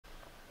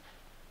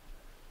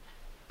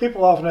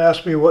People often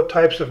ask me what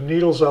types of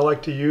needles I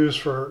like to use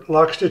for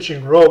lock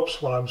stitching ropes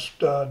when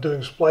I'm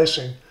doing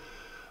splicing.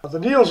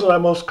 The needles that I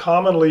most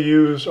commonly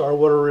use are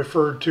what are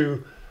referred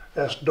to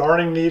as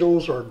darning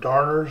needles or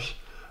darners.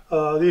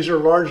 These are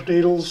large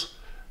needles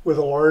with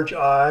a large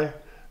eye.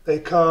 They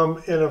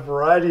come in a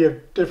variety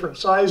of different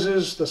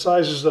sizes. The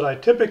sizes that I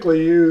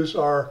typically use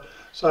are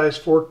size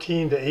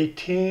 14 to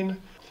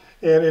 18.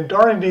 And in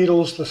darning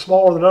needles, the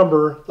smaller the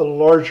number, the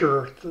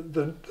larger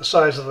the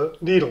size of the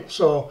needle.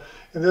 So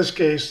in this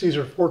case, these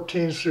are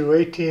 14s through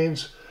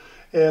 18s,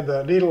 and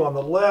the needle on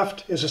the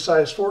left is a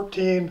size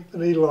 14, the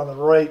needle on the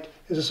right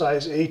is a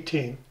size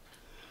 18.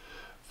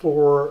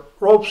 For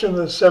ropes in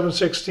the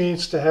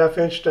 7/16 to ½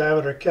 inch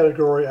diameter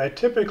category, I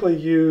typically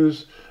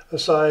use a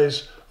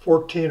size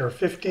 14 or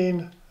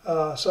 15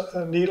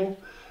 needle,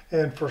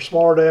 and for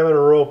smaller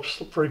diameter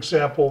ropes, for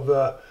example,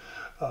 the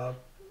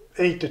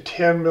 8 to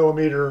 10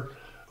 millimeter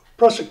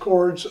prusik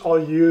cords,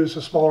 I'll use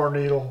a smaller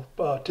needle,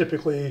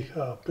 typically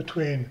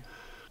between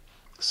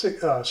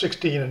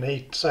 16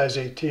 and size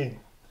 18.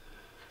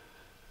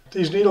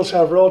 These needles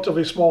have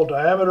relatively small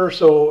diameter,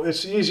 so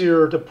it's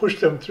easier to push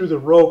them through the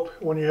rope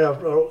when you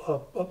have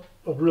a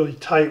really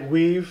tight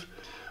weave.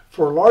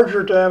 For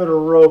larger diameter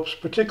ropes,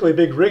 particularly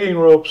big rigging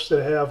ropes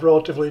that have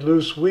relatively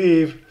loose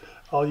weave,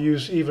 I'll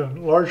use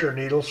even larger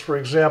needles. For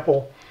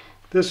example,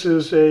 this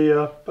is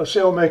a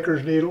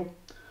sailmaker's needle.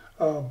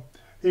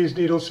 These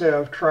needles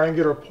have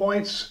triangular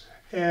points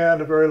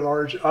and a very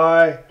large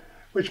eye,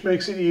 which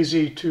makes it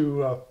easy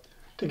to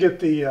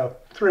get the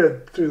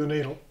thread through the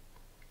needle.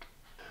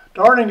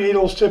 Darning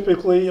needles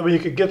typically, you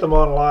could get them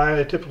online.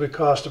 They typically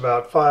cost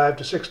about $5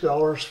 to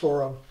 $6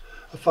 for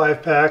a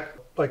 5-pack,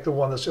 like the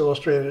one that's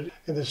illustrated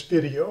in this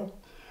video.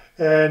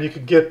 And you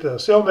can get the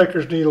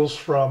sailmaker's needles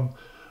from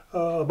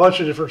a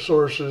bunch of different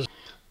sources,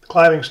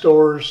 climbing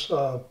stores,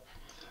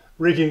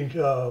 rigging,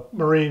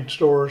 marine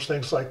stores,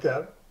 things like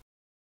that.